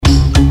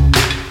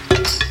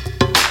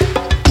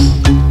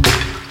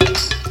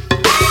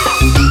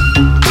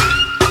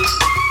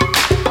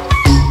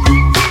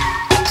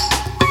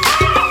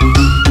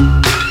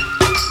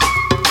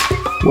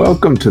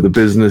Welcome to the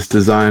Business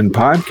Design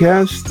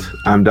Podcast.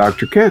 I'm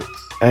Dr. Kent.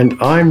 And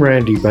I'm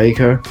Randy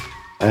Baker.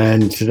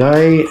 And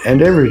today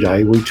and every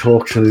day we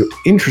talk to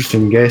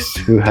interesting guests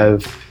who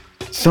have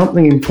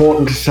something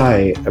important to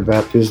say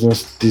about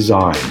business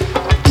design.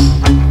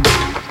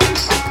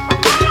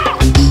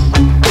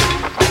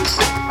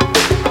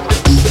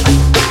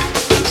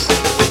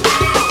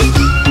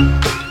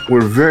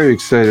 We're very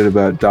excited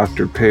about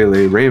Dr.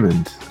 Pelè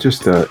Raymond,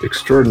 just an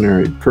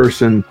extraordinary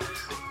person.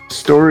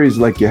 Stories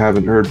like you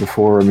haven't heard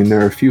before. I mean, there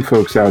are a few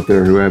folks out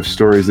there who have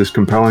stories this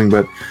compelling,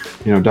 but,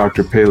 you know,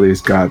 Dr. Pelè's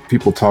got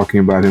people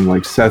talking about him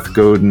like Seth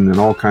Godin and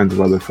all kinds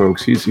of other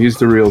folks. He's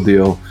the real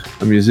deal,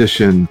 a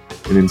musician,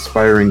 an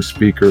inspiring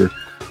speaker,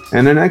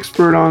 and an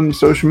expert on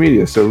social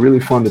media, so really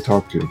fun to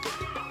talk to.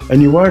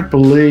 And you won't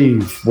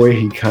believe where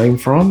he came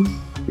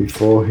from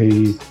before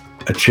he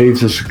achieved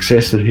the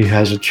success that he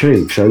has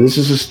achieved. So this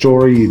is a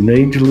story you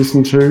need to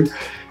listen to.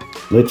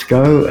 Let's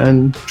go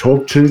and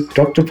talk to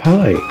Dr.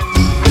 Pelè.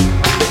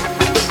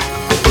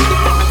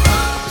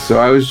 So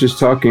I was just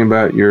talking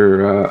about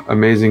your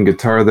amazing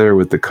guitar there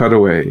with the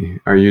cutaway.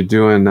 Are you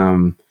doing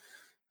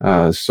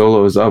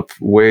solos up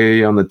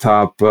way on the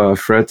top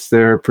frets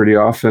there pretty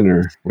often,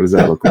 or what does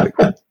that look like?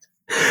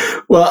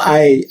 Well,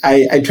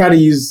 I try to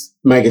use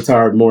my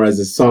guitar more as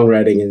a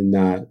songwriting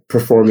and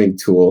performing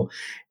tool,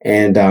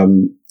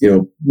 and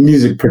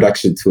music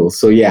production tool.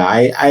 So yeah,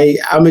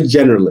 I'm a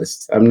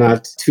generalist. I'm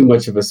not too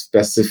much of a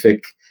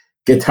specific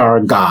guitar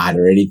god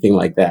or anything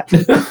like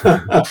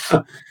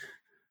that.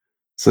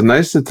 So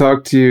nice to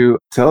talk to you.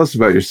 Tell us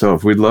about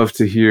yourself. We'd love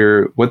to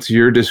hear, what's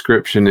your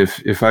description?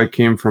 If I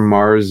came from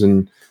Mars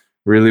and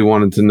really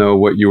wanted to know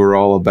what you were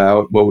all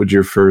about, what would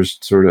your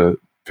first sort of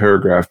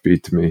paragraph be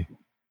to me?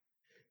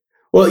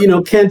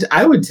 Well, Kent,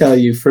 I would tell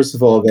you, first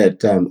of all,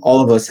 that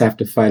all of us have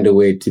to find a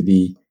way to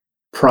be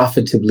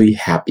profitably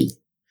happy.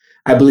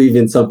 I believe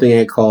in something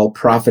I call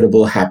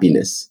profitable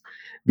happiness,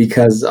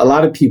 because a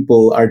lot of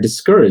people are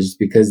discouraged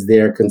because they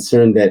are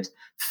concerned that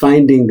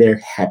finding their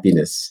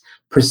happiness,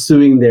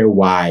 pursuing their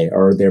why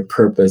or their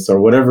purpose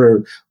or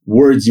whatever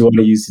words you want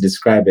to use to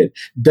describe it,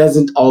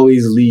 doesn't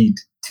always lead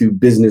to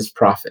business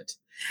profit.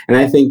 And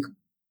I think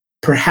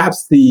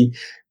perhaps the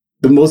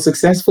most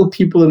successful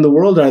people in the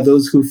world are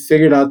those who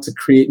figured out to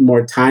create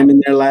more time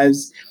in their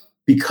lives,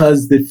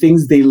 because the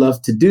things they love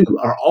to do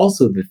are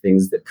also the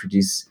things that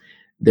produce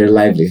their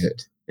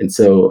livelihood. And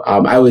so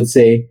I would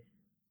say,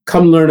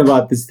 come learn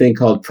about this thing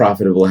called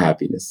profitable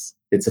happiness.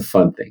 It's a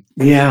fun thing.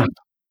 Yeah.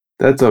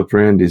 That's up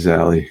Randy's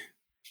alley.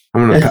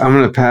 I'm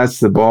gonna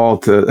pass the ball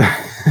to.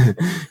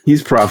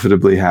 He's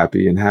profitably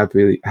happy and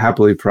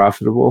happily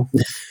profitable.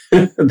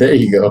 There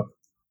you go.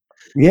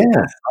 Yeah,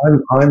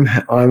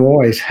 I'm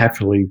always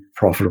happily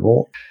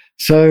profitable.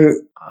 So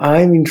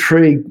I'm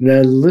intrigued. Now,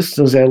 our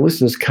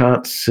listeners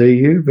can't see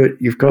you, but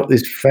you've got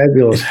this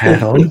fabulous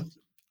hat on,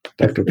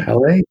 Dr.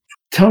 Pelè.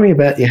 Tell me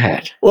about your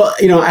hat. Well,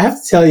 I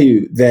have to tell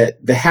you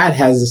that the hat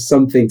has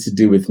something to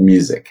do with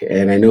music.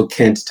 And I know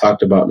Kent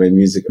talked about my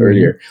music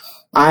earlier.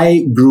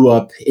 I grew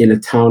up in a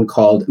town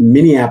called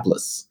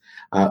Minneapolis.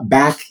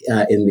 Back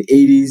in the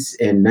 80s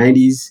and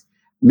 90s,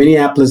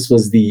 Minneapolis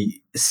was the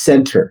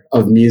center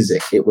of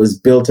music. It was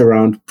built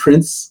around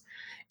Prince.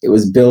 It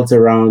was built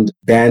around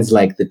bands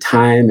like The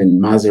Time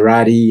and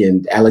Maserati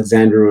and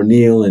Alexander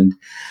O'Neal. And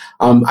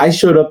I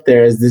showed up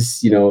there as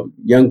this,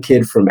 young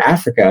kid from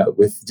Africa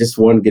with just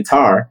one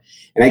guitar.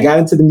 And I got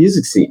into the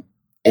music scene.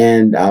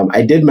 And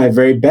I did my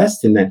very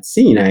best in that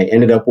scene. I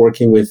ended up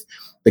working with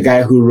the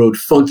guy who wrote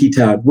Funky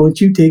Town. Won't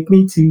you take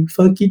me to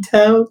Funky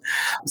Town?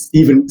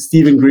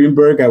 Steven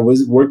Greenberg. I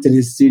worked in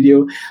his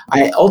studio.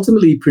 I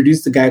ultimately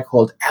produced a guy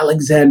called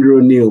Alexander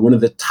O'Neal, one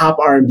of the top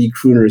R&B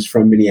crooners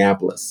from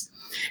Minneapolis.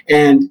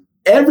 And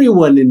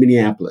everyone in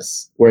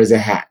Minneapolis wears a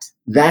hat.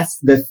 That's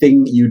the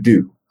thing you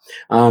do.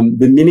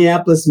 The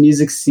Minneapolis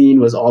music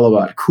scene was all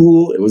about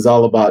cool. It was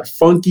all about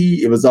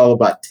funky. It was all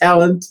about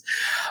talent.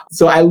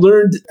 So I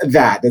learned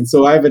that. And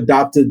so I've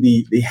adopted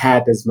the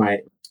hat as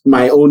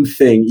my own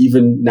thing,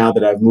 even now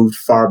that I've moved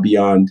far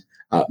beyond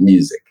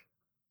music.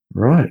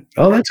 Right.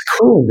 Oh, that's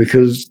cool,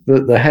 because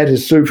the hat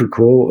is super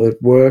cool. It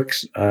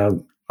works. I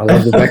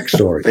love the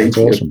backstory. That's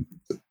awesome.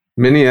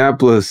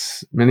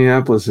 Minneapolis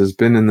has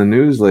been in the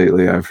news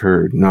lately, I've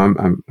heard. No,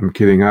 I'm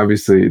kidding.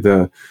 Obviously,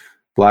 the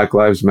Black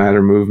Lives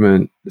Matter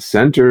movement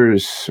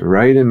centers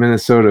right in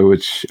Minnesota,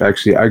 which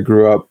actually I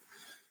grew up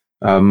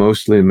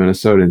mostly in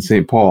Minnesota, in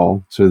St.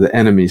 Paul, sort of the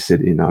enemy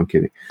city. No, I'm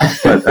kidding.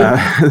 But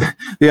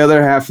the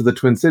other half of the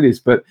Twin Cities.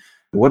 But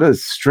what a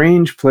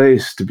strange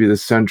place to be the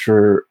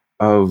center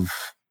of,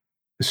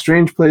 a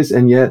strange place,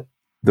 and yet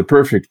the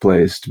perfect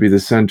place to be the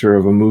center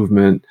of a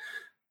movement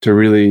to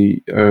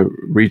really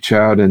reach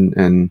out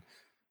and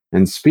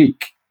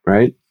speak,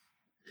 right?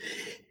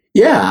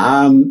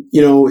 Yeah,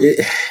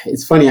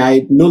 it's funny.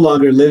 I no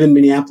longer live in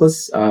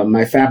Minneapolis.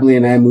 My family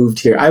and I moved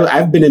here.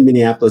 I've been in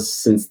Minneapolis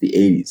since the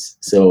 80s,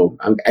 so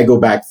I go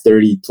back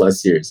 30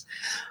 plus years.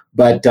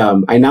 But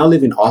I now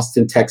live in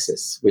Austin,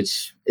 Texas,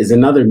 which is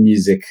another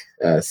music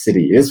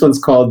city. This one's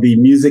called the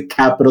music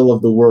capital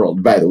of the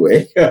world, by the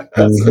way.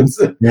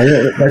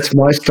 That's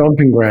my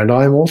stomping ground.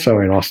 I am also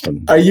in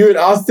Austin. Are you in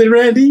Austin,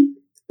 Randy?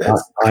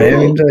 That's cool. I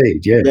am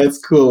indeed, yeah. That's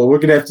cool. We're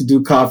going to have to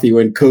do coffee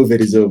when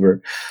COVID is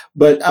over.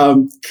 But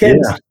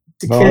Kent... Yeah.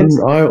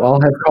 I'll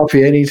have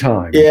coffee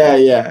anytime.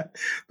 Yeah.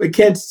 But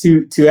Kent,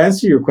 to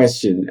answer your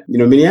question,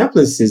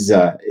 Minneapolis is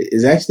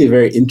actually a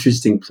very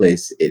interesting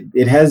place.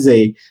 It has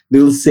a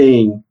little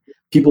saying.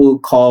 People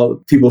call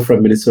people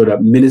from Minnesota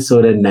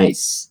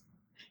nice.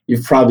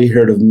 You've probably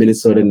heard of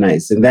Minnesota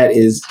nice, and that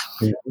is,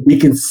 we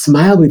can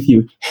smile with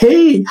you.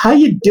 Hey, how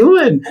you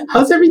doing?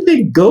 How's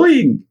everything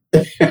going?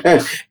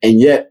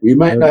 And yet we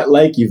might not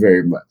like you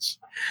very much.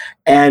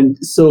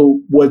 And so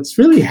what's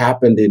really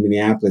happened in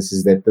Minneapolis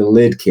is that the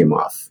lid came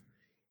off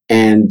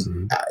and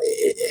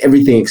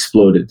everything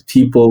exploded.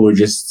 People were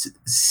just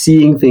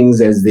seeing things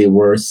as they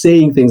were,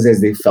 saying things as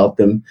they felt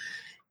them.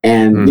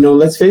 And,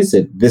 let's face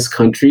it, this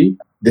country,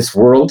 this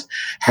world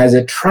has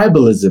a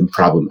tribalism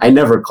problem. I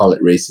never call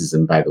it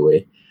racism, by the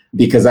way,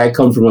 because I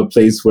come from a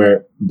place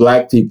where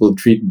Black people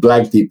treat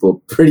Black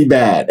people pretty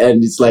bad.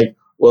 And it's like,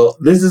 well,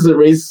 this isn't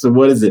racism.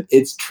 What is it?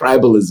 It's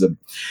tribalism.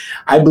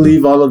 I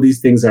believe all of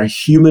these things are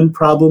human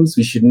problems.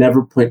 We should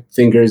never point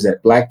fingers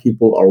at Black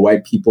people or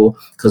white people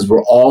because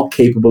we're all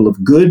capable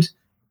of good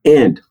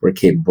and we're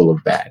capable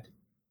of bad.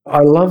 I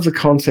love the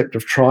concept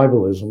of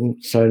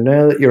tribalism. So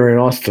now that you're in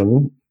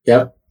Austin,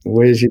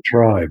 where's your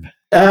tribe?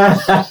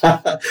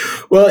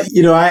 Well,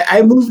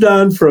 I moved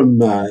on from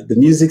the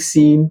music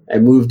scene. I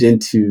moved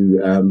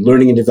into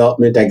learning and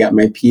development. I got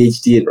my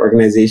PhD in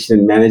organization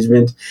and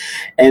management.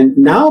 And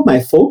now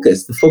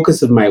the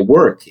focus of my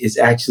work is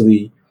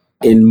actually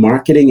in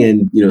marketing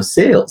and,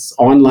 sales,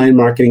 online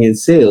marketing and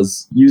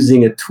sales,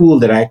 using a tool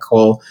that I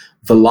call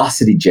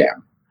Velocity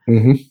Jam.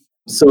 Mm-hmm.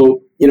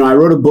 So, I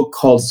wrote a book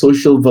called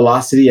Social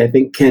Velocity. I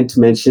think Kent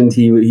mentioned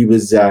he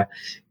was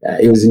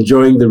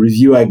enjoying the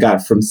review I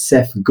got from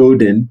Seth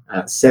Godin.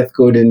 Seth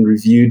Godin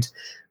reviewed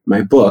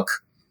my book,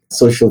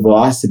 Social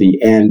Velocity.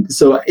 And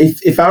so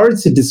if I were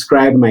to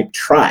describe my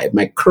tribe,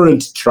 my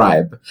current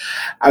tribe,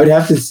 I would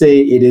have to say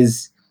it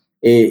is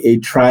a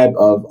tribe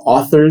of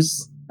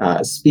authors,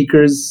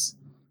 speakers,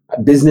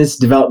 business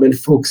development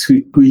folks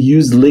who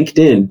use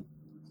LinkedIn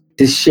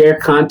to share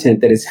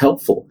content that is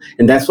helpful.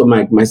 And that's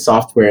what my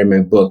software and my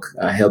book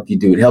help you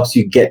do. It helps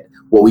you get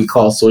what we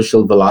call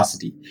social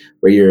velocity,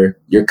 where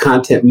your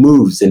content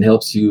moves and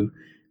helps you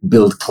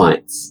build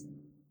clients.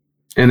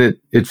 And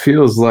it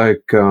feels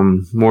like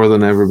more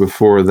than ever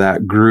before,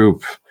 that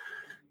group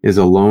is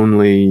a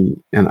lonely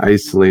and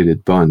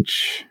isolated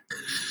bunch.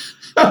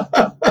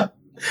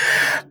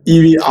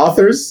 You mean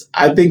authors?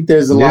 I think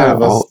there's a lot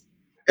of us.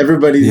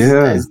 Everybody's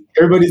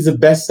a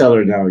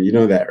bestseller now. You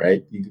know that,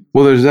 right?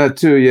 Well, there's that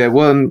too. Yeah.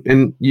 Well,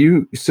 and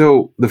you,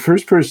 so the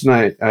first person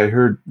I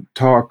heard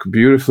talk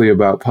beautifully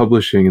about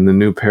publishing in the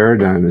new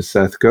paradigm is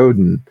Seth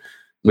Godin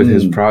with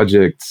his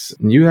projects.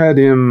 You had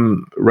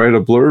him write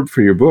a blurb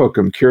for your book.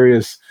 I'm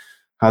curious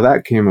how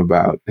that came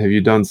about. Have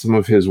you done some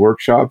of his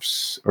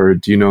workshops, or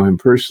do you know him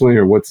personally,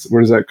 or where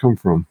does that come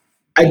from?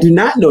 I do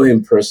not know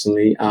him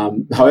personally.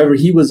 However,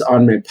 he was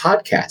on my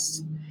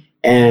podcast.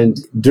 And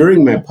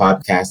during my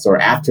podcast, or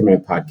after my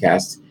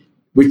podcast,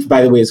 which,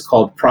 by the way, is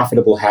called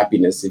Profitable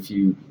Happiness, if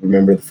you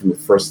remember from the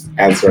first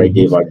answer I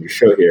gave on your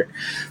show here,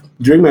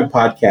 during my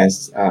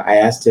podcast, I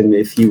asked him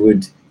if he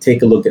would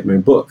take a look at my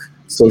book,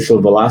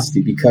 Social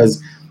Velocity,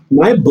 because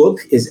my book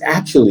is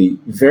actually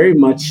very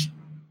much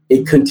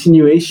a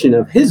continuation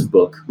of his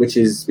book, which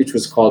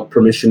was called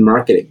Permission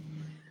Marketing.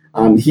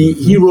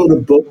 He wrote a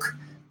book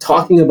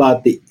talking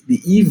about the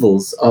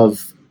evils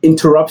of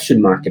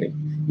interruption marketing.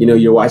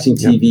 You're watching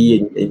TV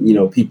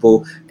and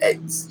people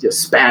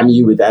spam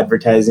you with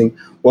advertising.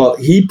 Well,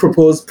 he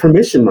proposed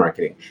permission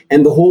marketing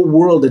and the whole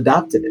world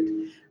adopted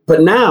it.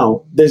 But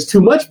now there's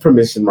too much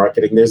permission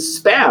marketing. There's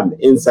spam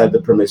inside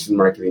the permission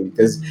marketing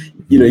because,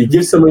 you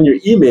give someone your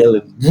email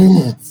and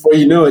before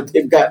you know it,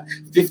 they've got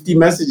 50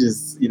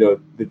 messages,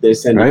 that they're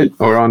sending. Right.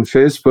 Or on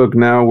Facebook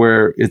now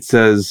where it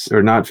says,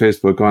 or not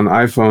Facebook, on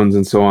iPhones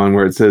and so on,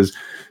 where it says,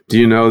 do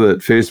you know that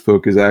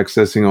Facebook is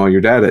accessing all your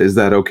data? Is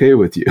that okay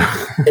with you?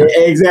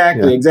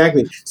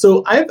 Exactly.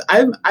 So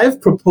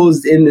I've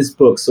proposed in this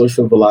book,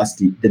 Social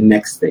Velocity, the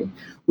next thing,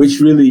 which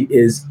really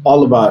is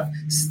all about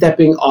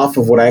stepping off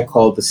of what I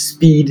call the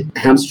speed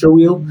hamster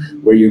wheel,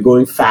 where you're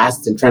going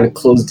fast and trying to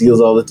close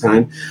deals all the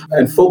time,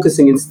 and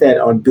focusing instead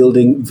on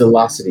building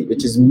velocity,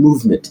 which is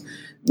movement,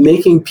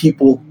 making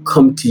people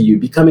come to you,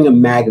 becoming a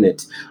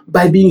magnet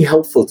by being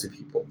helpful to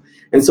people.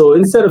 And so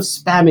instead of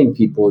spamming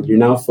people, you're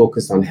now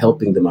focused on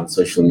helping them on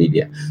social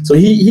media. So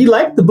he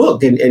liked the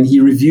book and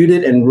he reviewed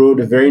it and wrote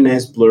a very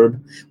nice blurb,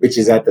 which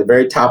is at the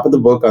very top of the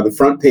book on the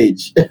front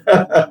page.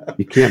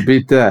 You can't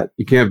beat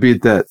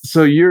that.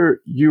 So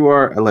you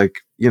are like,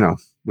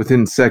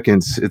 within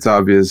seconds, it's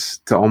obvious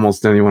to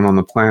almost anyone on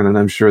the planet.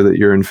 I'm sure that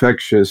you're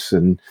infectious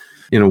and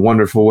in a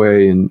wonderful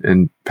way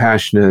and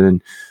passionate.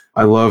 And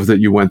I love that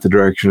you went the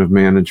direction of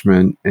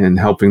management and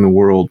helping the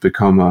world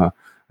become a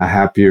a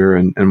happier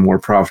and more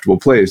profitable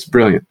place.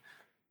 Brilliant.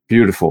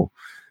 Beautiful.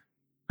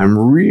 I'm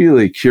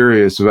really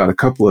curious about a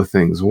couple of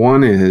things.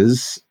 One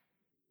is,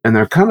 and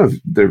they're kind of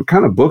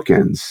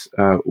bookends.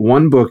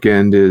 One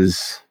bookend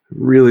is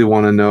really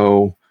want to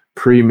know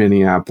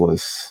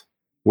pre-Minneapolis,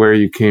 where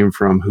you came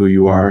from, who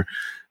you are.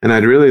 And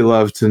I'd really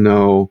love to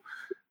know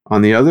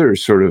on the other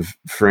sort of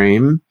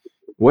frame,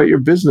 what your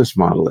business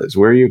model is,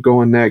 where you're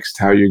going next,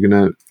 how you're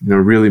going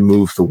to really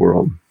move the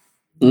world.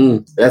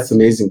 That's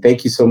amazing.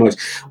 Thank you so much.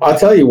 I'll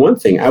tell you one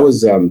thing. I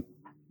was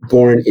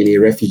born in a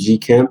refugee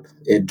camp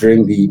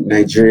during the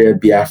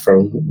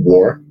Nigeria-Biafra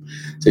War.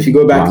 So if you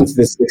go back into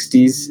the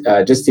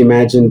 60s, just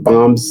imagine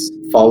bombs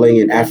falling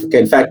in Africa.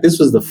 In fact, this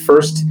was the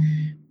first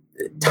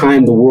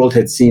time the world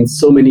had seen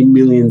so many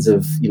millions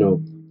of,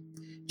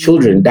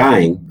 children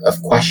dying of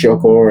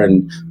kwashiorkor,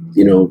 and,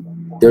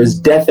 there was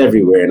death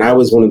everywhere. And I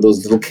was one of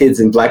those little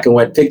kids in black and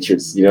white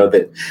pictures,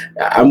 that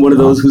I'm one of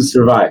those who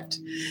survived.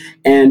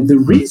 And the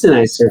reason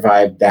I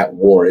survived that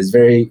war is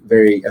very,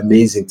 very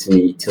amazing to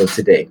me till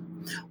today.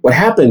 What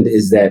happened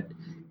is that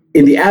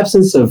in the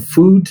absence of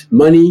food,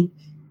 money,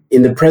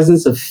 in the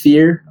presence of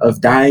fear of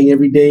dying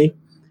every day,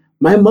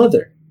 my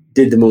mother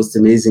did the most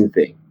amazing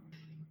thing.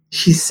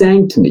 She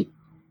sang to me.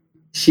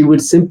 She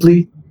would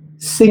simply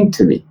sing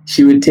to me.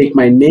 She would take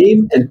my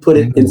name and put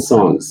it in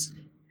songs.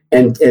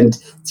 And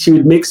she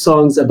would make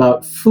songs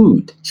about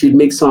food. She would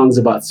make songs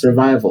about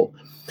survival.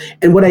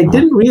 And what I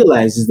didn't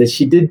realize is that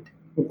she did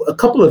a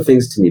couple of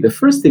things to me. The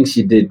first thing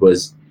she did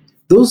was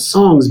those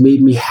songs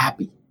made me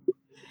happy.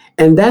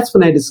 And that's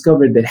when I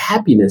discovered that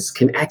happiness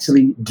can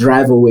actually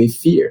drive away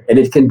fear, and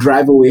it can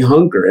drive away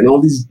hunger and all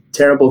these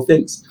terrible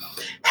things.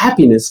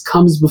 Happiness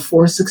comes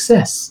before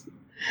success.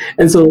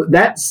 And so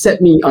that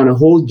set me on a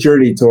whole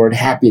journey toward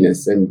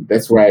happiness. And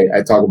that's why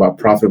I talk about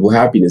profitable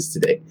happiness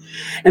today.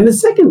 And the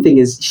second thing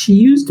is she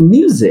used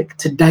music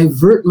to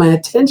divert my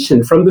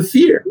attention from the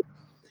fear.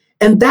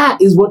 And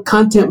that is what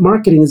content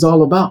marketing is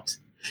all about.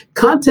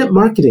 Content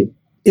marketing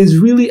is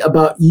really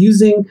about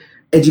using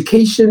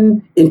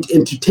education,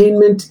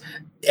 entertainment,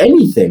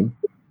 anything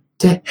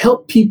to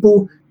help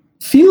people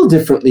feel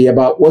differently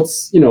about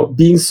what's,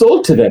 being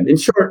sold to them. In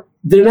short,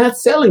 they're not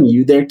selling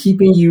you, they're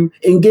keeping you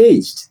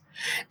engaged.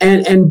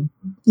 And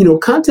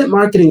content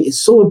marketing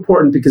is so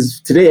important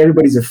because today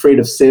everybody's afraid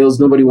of sales.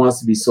 Nobody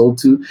wants to be sold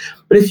to.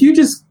 But if you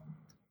just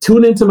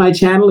tune into my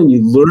channel and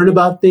you learn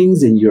about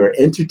things and you're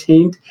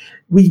entertained,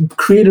 we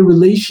create a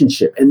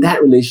relationship, and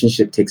that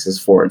relationship takes us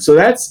forward. So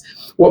that's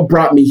what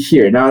brought me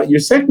here. Now, your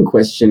second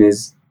question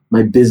is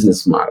my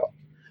business model.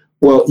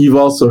 Well, you've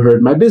also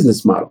heard my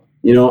business model.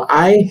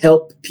 I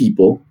help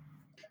people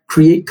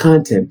create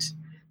content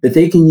that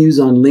they can use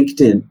on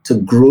LinkedIn to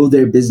grow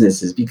their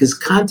businesses, because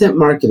content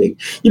marketing,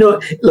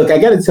 look, I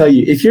got to tell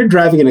you, if you're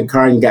driving in a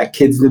car and you got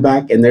kids in the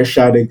back and they're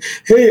shouting,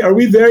 "Hey, are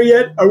we there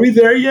yet? Are we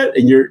there yet?"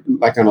 And you're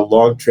like on a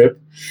long trip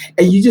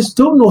and you just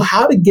don't know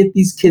how to get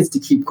these kids to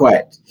keep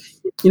quiet.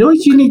 You know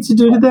what you need to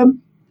do to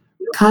them?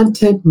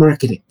 Content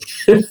marketing.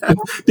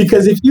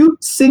 Because if you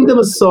sing them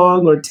a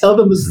song or tell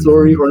them a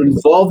story or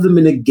involve them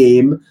in a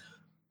game,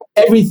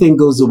 everything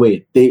goes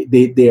away.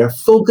 They are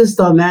focused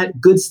on that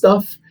good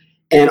stuff,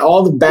 and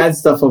all the bad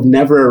stuff of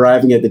never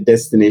arriving at the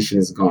destination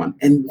is gone.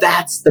 And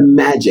that's the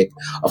magic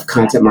of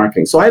content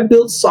marketing. So I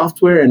built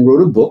software and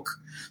wrote a book.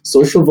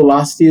 Social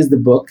Velocity is the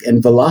book,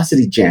 and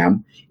Velocity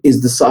Jam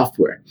is the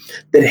software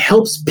that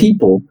helps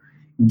people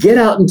get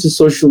out into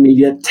social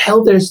media,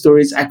 tell their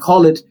stories. I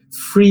call it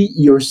Free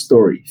Your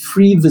Story,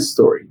 Free the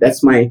Story.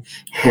 That's my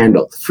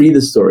handle, Free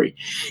the Story.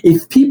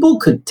 If people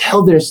could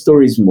tell their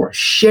stories more,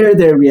 share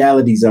their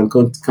realities on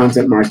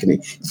content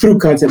marketing, through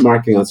content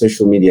marketing on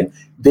social media,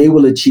 they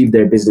will achieve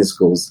their business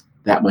goals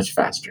that much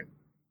faster.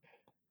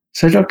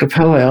 So, Dr.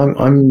 Pelè,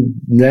 I'm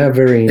now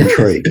very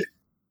intrigued.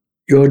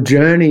 Your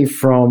journey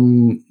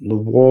from the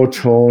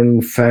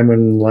war-torn,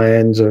 famine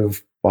lands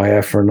of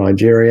Biafra,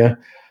 Nigeria,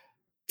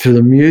 to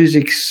the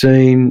music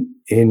scene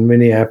in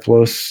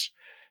Minneapolis,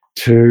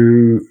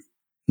 to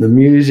the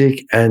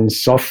music and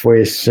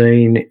software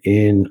scene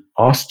in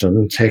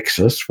Austin,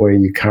 Texas, where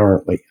you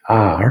currently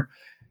are,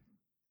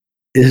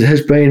 it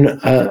has been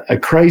a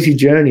crazy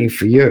journey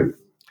for you.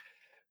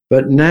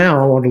 But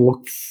now I want to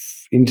look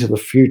into the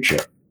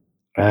future.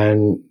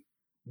 And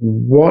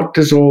what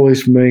does all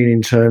this mean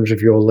in terms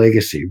of your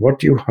legacy? What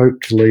do you hope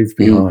to leave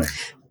behind?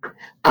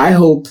 I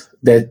hope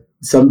that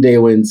someday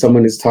when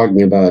someone is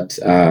talking about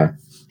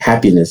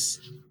happiness,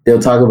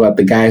 they'll talk about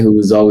the guy who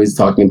was always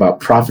talking about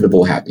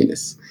profitable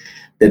happiness,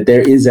 that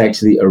there is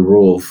actually a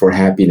role for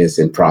happiness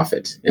and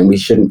profit, and we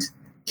shouldn't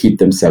keep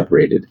them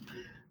separated.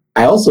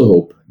 I also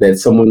hope that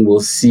someone will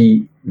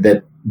see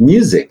that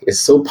music is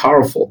so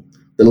powerful.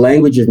 The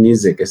language of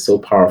music is so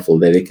powerful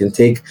that it can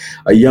take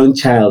a young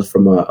child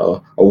from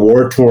a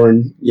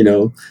war-torn,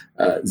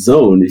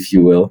 zone, if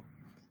you will,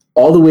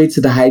 all the way to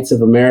the heights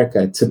of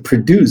America to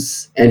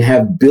produce and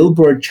have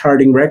Billboard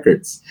charting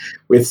records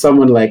with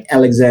someone like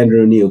Alexander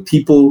O'Neal,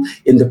 people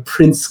in the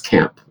Prince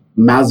camp,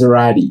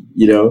 Maserati,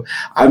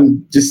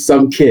 I'm just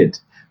some kid.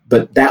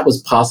 But that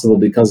was possible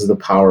because of the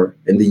power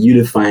and the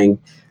unifying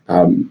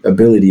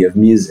ability of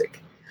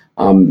music.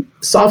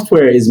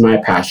 Software is my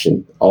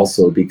passion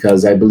also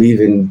because I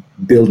believe in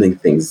building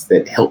things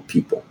that help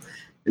people.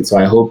 And so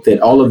I hope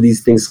that all of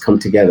these things come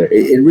together.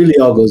 It really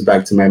all goes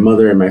back to my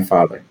mother and my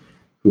father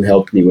who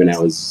helped me when I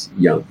was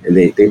young, and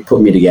they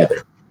put me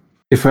together.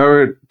 If I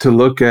were to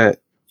look at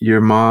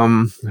your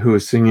mom who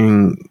was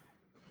singing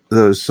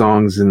those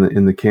songs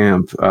in the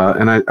camp,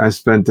 and I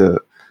spent a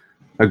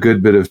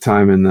good bit of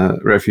time in the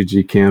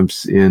refugee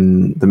camps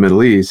in the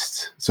Middle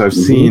East, so I've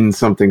seen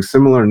something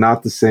similar,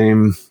 not the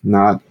same,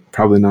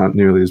 probably not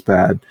nearly as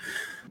bad,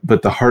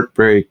 but the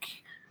heartbreak.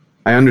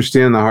 I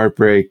understand the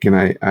heartbreak, and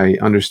I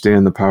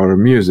understand the power of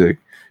music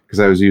because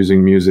I was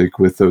using music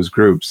with those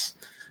groups.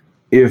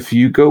 If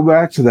you go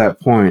back to that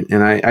point,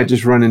 and I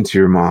just run into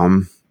your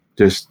mom,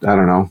 I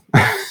don't know,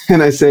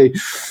 and I say,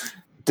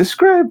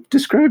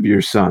 describe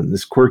your son,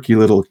 this quirky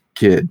little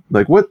kid.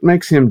 Like, what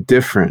makes him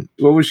different?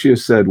 What would she have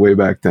said way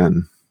back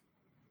then?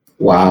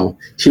 Wow.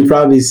 She'd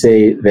probably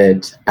say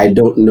that I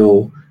don't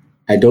know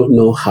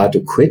how to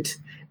quit,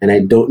 and I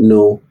don't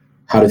know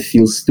how to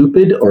feel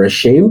stupid or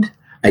ashamed.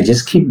 I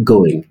just keep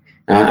going.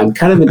 I'm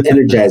kind of an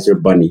energizer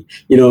bunny.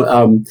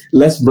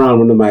 Les Brown,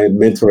 one of my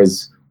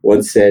mentors,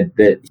 once said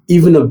that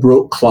even a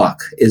broke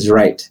clock is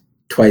right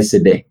twice a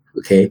day.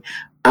 Okay.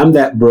 I'm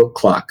that broke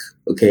clock.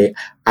 Okay.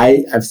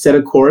 I've set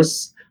a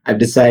course. I've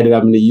decided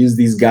I'm going to use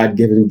these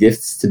God-given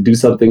gifts to do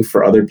something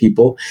for other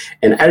people.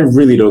 And I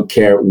really don't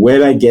care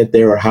when I get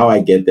there or how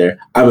I get there.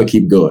 I'm going to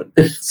keep going.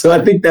 So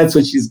I think that's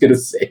what she's going to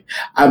say.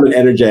 I'm an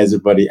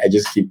energizer bunny. I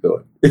just keep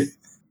going.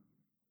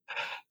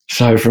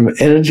 So from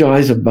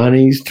Energizer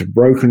bunnies to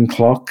broken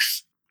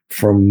clocks,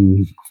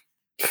 from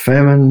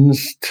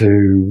famines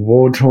to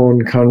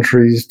war-torn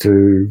countries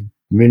to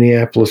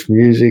Minneapolis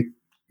music,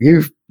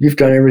 you've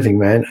done everything,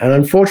 man. And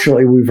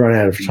unfortunately, we've run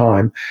out of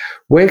time.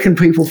 Where can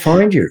people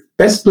find you?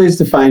 Best place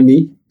to find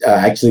me,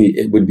 actually,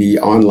 it would be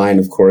online,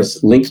 of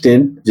course.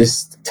 LinkedIn,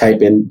 just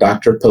type in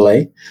Dr.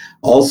 Pelè.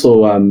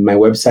 Also, my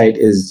website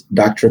is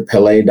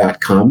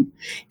drpelè.com.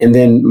 And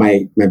then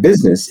my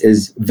business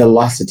is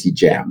Velocity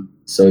Jam.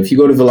 So if you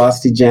go to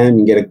Velocity Jam,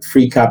 you get a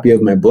free copy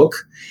of my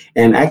book.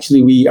 And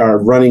actually, we are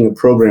running a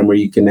program where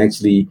you can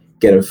actually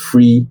get a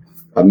free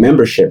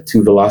membership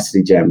to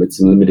Velocity Jam with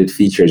some limited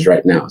features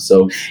right now.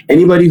 So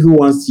anybody who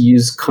wants to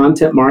use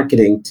content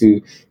marketing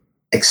to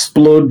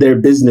explode their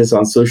business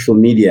on social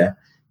media,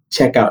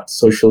 check out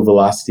Social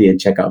Velocity and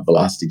check out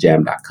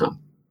velocityjam.com.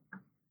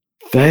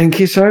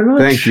 Thank you so much.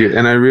 Thank you.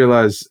 And I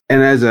realize,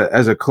 and as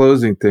a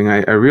closing thing,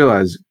 I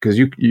realize, because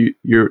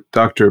you're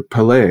Dr.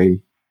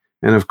 Pelè,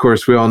 and of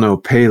course we all know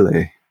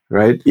Pelé,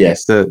 right?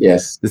 Yes.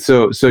 Yes.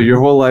 So your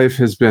whole life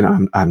has been,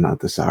 I'm not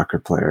the soccer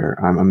player.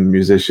 I'm a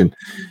musician.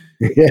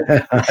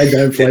 Yeah, I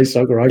don't play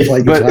soccer. I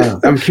play guitar.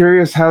 But I'm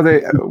curious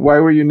why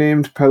were you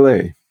named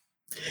Pelé?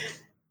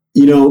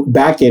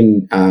 Back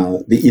in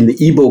the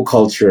Igbo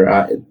culture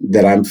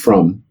that I'm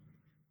from,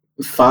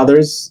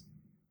 fathers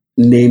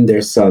name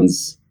their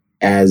sons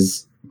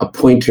as a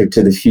pointer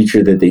to the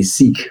future that they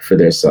seek for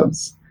their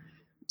sons.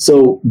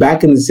 So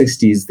back in the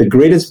 60s, the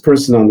greatest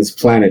person on this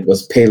planet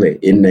was Pelé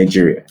in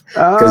Nigeria.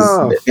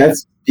 Because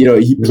that's,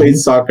 he played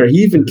soccer.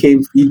 He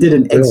did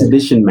an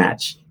exhibition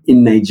match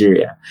in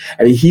Nigeria.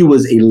 I mean, he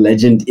was a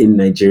legend in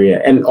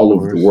Nigeria and all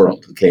over the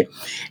world. Okay.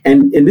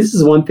 And this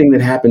is one thing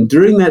that happened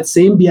during that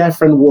same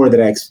Biafran war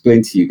that I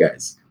explained to you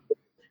guys.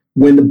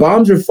 When the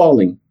bombs were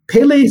falling,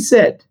 Pelé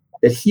said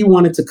that he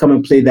wanted to come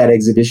and play that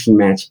exhibition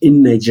match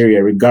in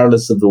Nigeria,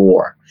 regardless of the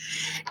war.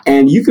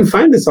 And you can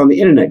find this on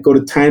the internet. Go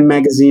to Time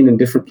Magazine and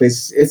different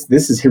places.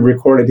 This is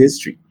recorded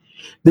history.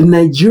 The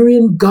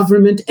Nigerian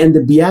government and the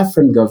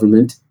Biafran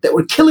government that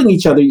were killing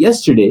each other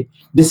yesterday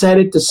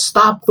decided to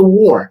stop the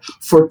war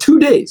for 2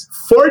 days,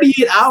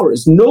 48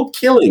 hours, no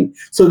killing,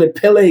 so that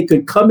Pelé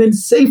could come in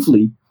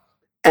safely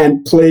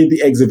and play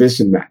the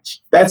exhibition match.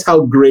 That's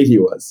how great he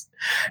was.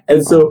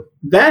 And so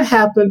that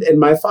happened, and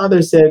my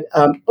father said,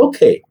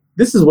 okay,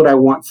 this is what I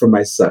want for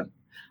my son.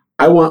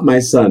 I want my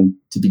son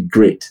to be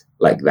great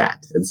like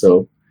that. And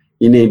so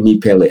he named me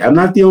Pelé. I'm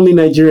not the only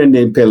Nigerian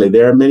named Pelé.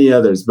 There are many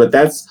others, but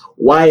that's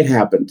why it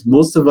happened.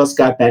 Most of us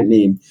got that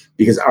name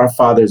because our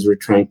fathers were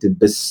trying to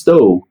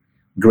bestow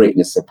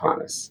greatness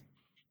upon us.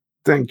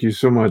 Thank you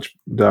so much,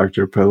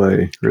 Dr.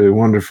 Pelè. Really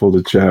wonderful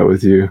to chat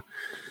with you.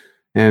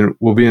 And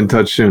we'll be in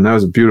touch soon. That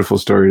was a beautiful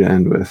story to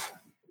end with.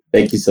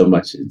 Thank you so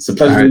much. It's a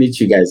pleasure to meet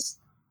you guys.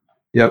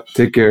 Yep.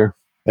 Take care.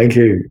 Thank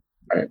you.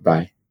 All right.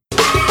 Bye.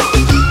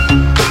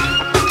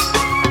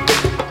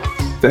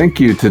 Thank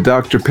you to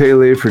Dr.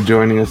 Pelè for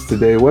joining us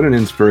today. What an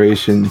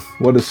inspiration.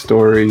 What a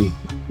story.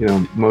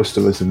 Most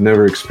of us have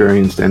never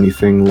experienced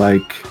anything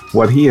like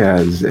what he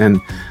has, and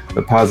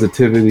the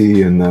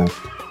positivity and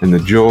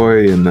the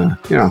joy and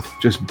the,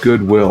 just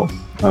goodwill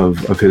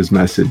of his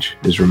message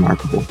is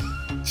remarkable.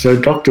 So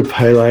Dr.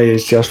 Pelè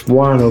is just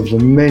one of the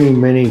many,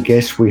 many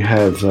guests we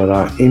have that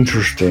are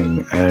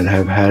interesting and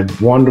have had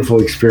wonderful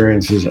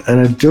experiences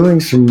and are doing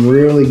some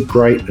really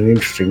great and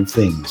interesting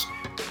things.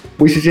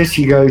 We suggest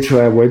you go to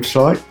our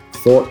website,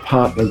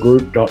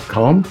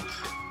 thoughtpartnergroup.com,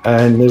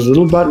 And there's a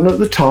little button at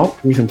the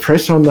top. You can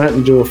press on that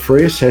and do a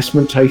free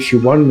assessment. It takes you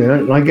 1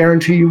 minute, and I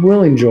guarantee you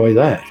will enjoy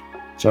that.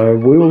 So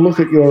we will look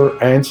at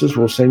your answers.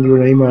 We'll send you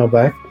an email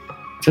back.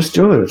 Just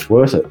do it. It's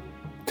worth it.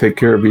 Take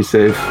care. Be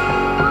safe.